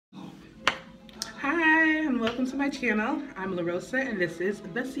welcome to my channel. I'm La Rosa and this is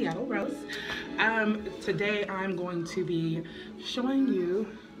the Seattle Rose. Today I'm going to be showing you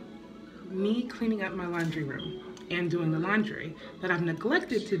me cleaning up my laundry room and doing the laundry that I've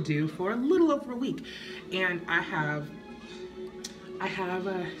neglected to do for a little over a week. And I have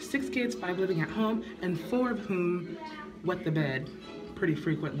 6 kids, 5 living at home, and 4 of whom wet the bed pretty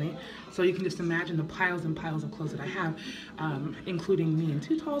frequently. So you can just imagine the piles and piles of clothes that I have, including me and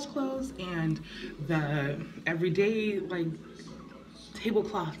Tutal's clothes and the everyday like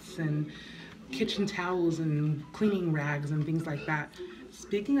tablecloths and kitchen towels and cleaning rags and things like that.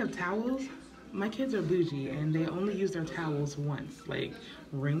 Speaking of towels, my kids are bougie and they only use their towels once. Like,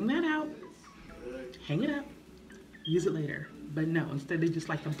 wring that out, hang it up, use it later. But no, instead they just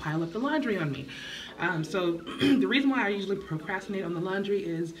like to pile up the laundry on me. So the reason why I usually procrastinate on the laundry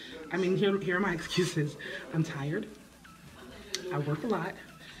is, I mean, here are my excuses. I'm tired, I work a lot,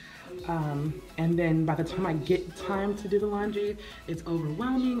 and then by the time I get time to do the laundry, it's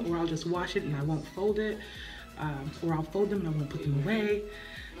overwhelming, or I'll just wash it and I won't fold it, or I'll fold them and I won't put them away.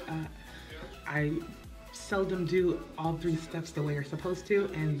 I seldom do all 3 steps the way you're supposed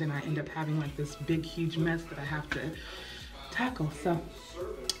to, and then I end up having like this big huge mess that I have to tackle. So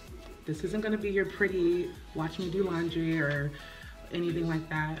this isn't going to be your pretty watch me do laundry or anything like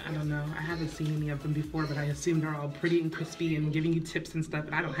that. I don't know, I haven't seen any of them before, but I assume they're all pretty and crispy and giving you tips and stuff,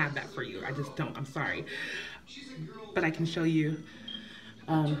 and I don't have that for you. I just don't. I'm sorry, but I can show you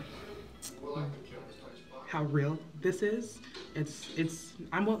how real this is. It's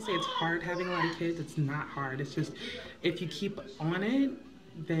I won't say it's hard having a lot of kids. It's not hard. It's just if you keep on it,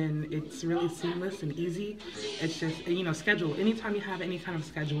 then it's really seamless and easy. It's just, you know, schedule. Anytime you have any kind of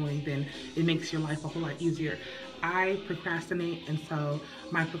scheduling, then it makes your life a whole lot easier. I procrastinate, and so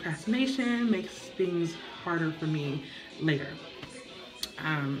my procrastination makes things harder for me later.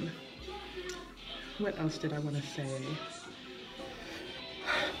 What else did I want to say?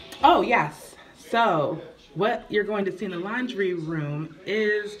 Oh, yes. So what you're going to see in the laundry room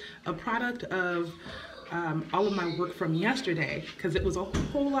is a product of all of my work from yesterday, because it was a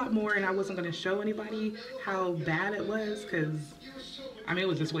whole lot more and I wasn't going to show anybody how bad it was, because I mean it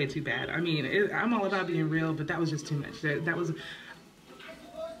was just way too bad. I mean, I'm all about being real, but that was just too much. I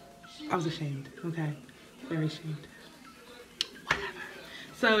was ashamed, okay? Very ashamed. Whatever.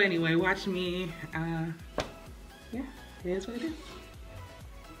 So anyway, watch me. Yeah, it is what it is.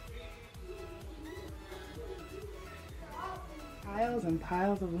 Piles and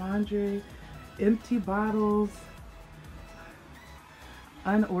piles of laundry, empty bottles,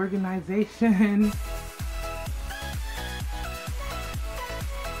 unorganization.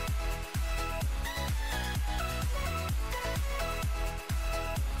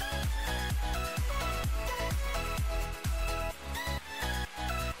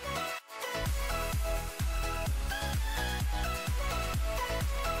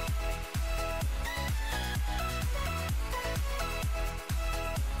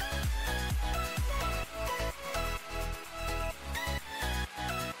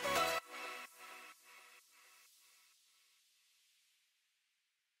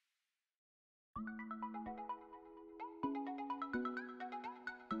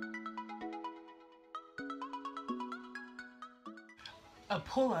 A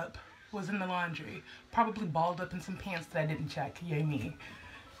pull-up was in the laundry, probably balled up in some pants that I didn't check. Yay me.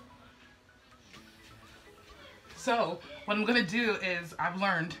 So what I'm gonna do is, I've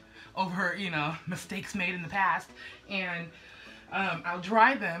learned over, you know, mistakes made in the past, and I'll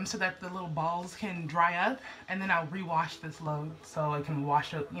dry them so that the little balls can dry up, and then I'll rewash this load so I can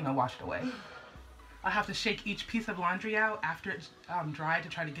wash it, you know, wash it away. I'll have to shake each piece of laundry out after it's dried to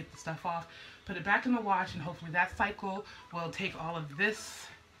try to get the stuff off, put it back in the wash, and hopefully that cycle will take all of this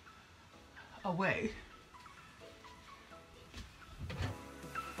away.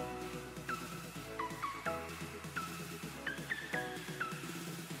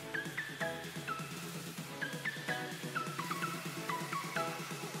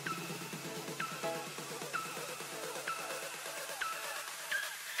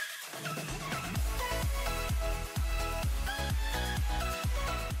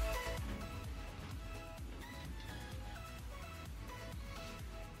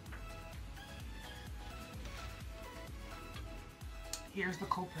 Here's the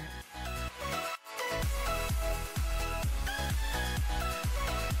culprit.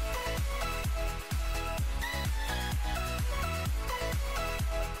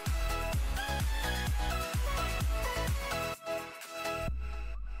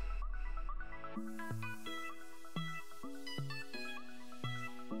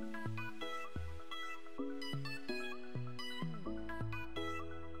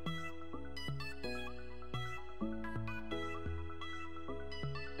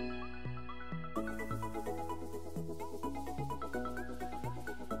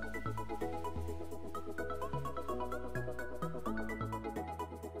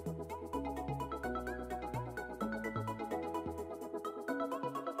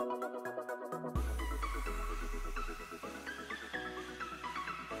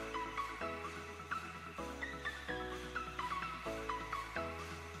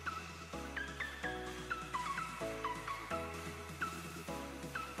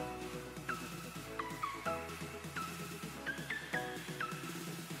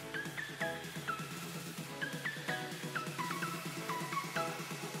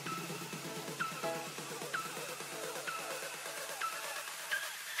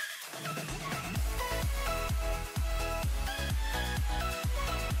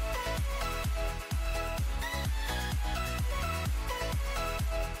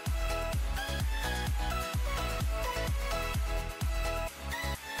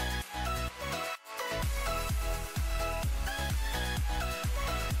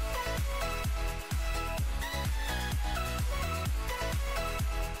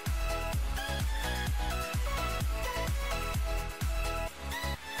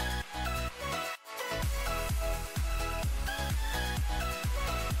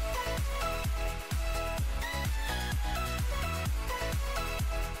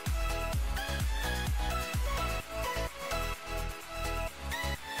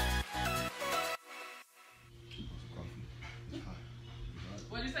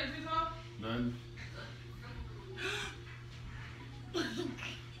 you say, Rizal? None.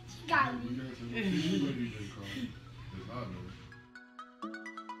 Got me.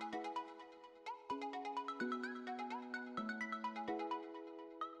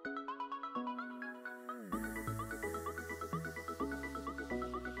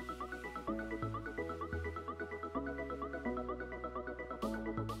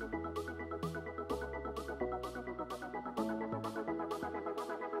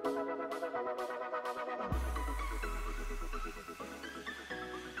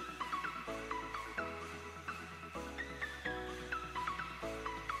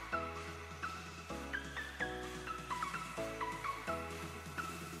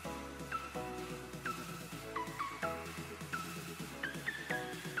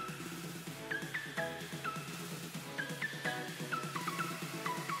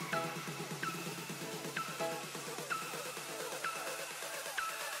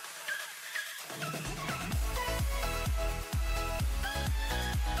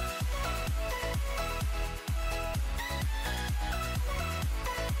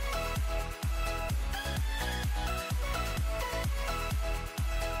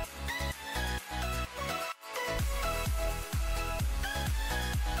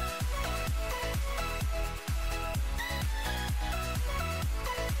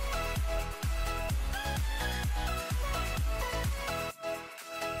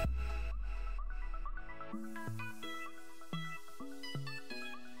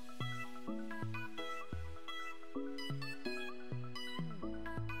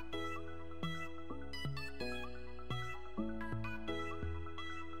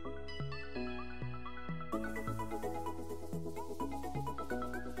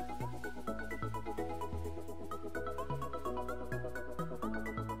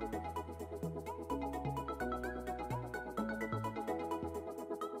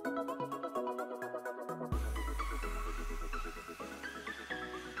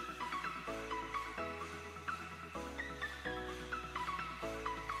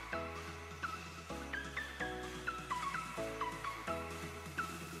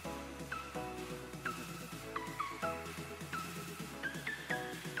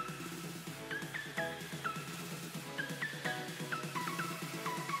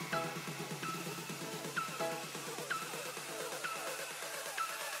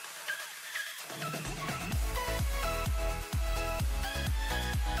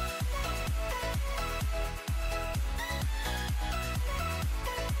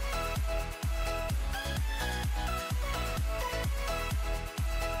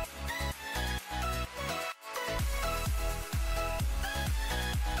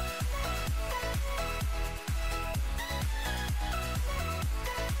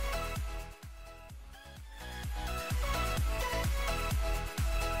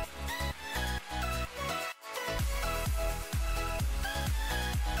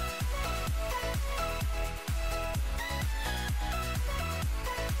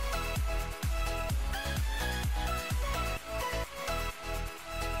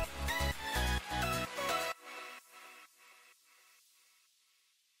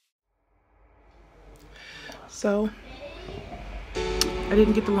 So I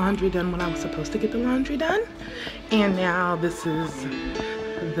didn't get the laundry done when I was supposed to get the laundry done, and now this is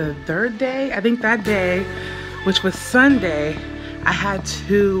the third day. I think that day, which was Sunday, I had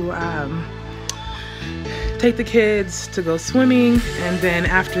to take the kids to go swimming, and then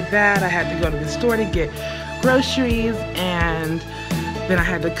after that I had to go to the store to get groceries, and then I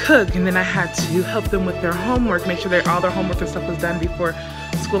had to cook, and then I had to help them with their homework, make sure that all their homework and stuff was done before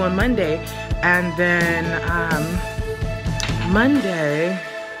school on Monday. And then Monday,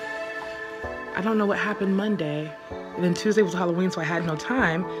 I don't know what happened Monday, and then Tuesday was Halloween, so I had no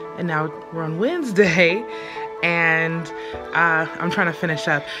time, and now we're on Wednesday, and I'm trying to finish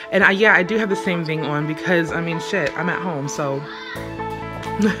up. And yeah, I do have the same thing on because, I mean, shit, I'm at home, so.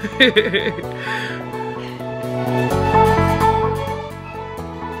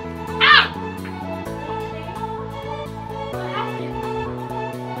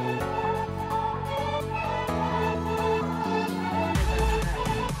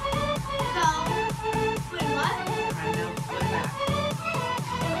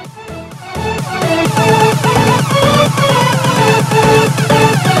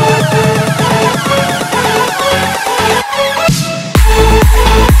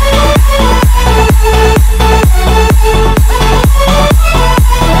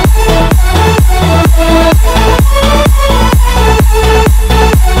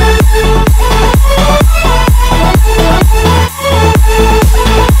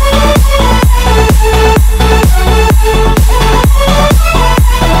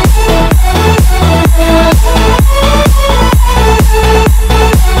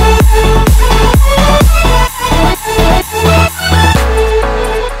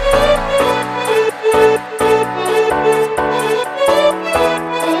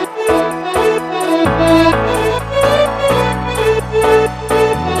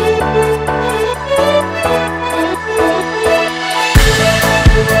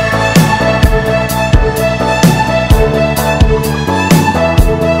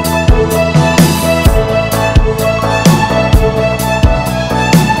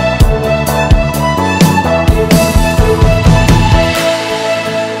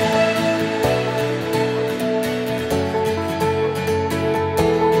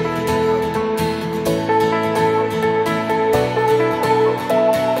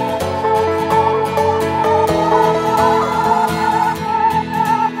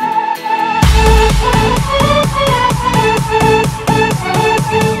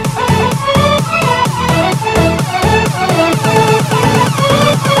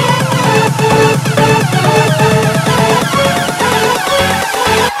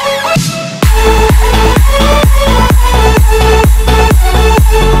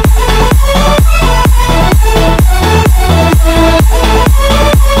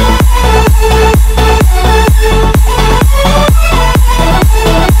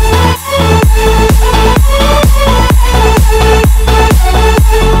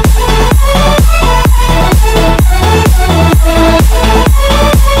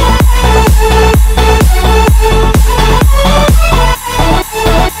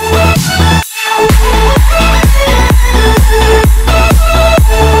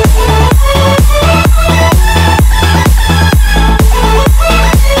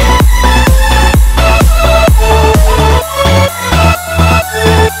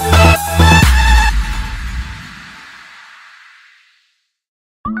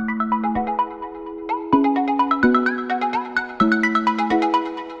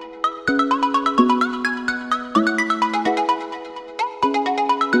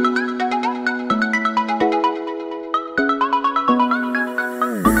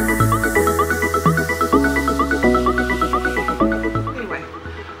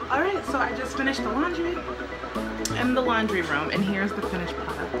 So I just finished the laundry in the laundry room, and here's the finished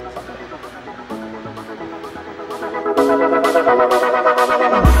product.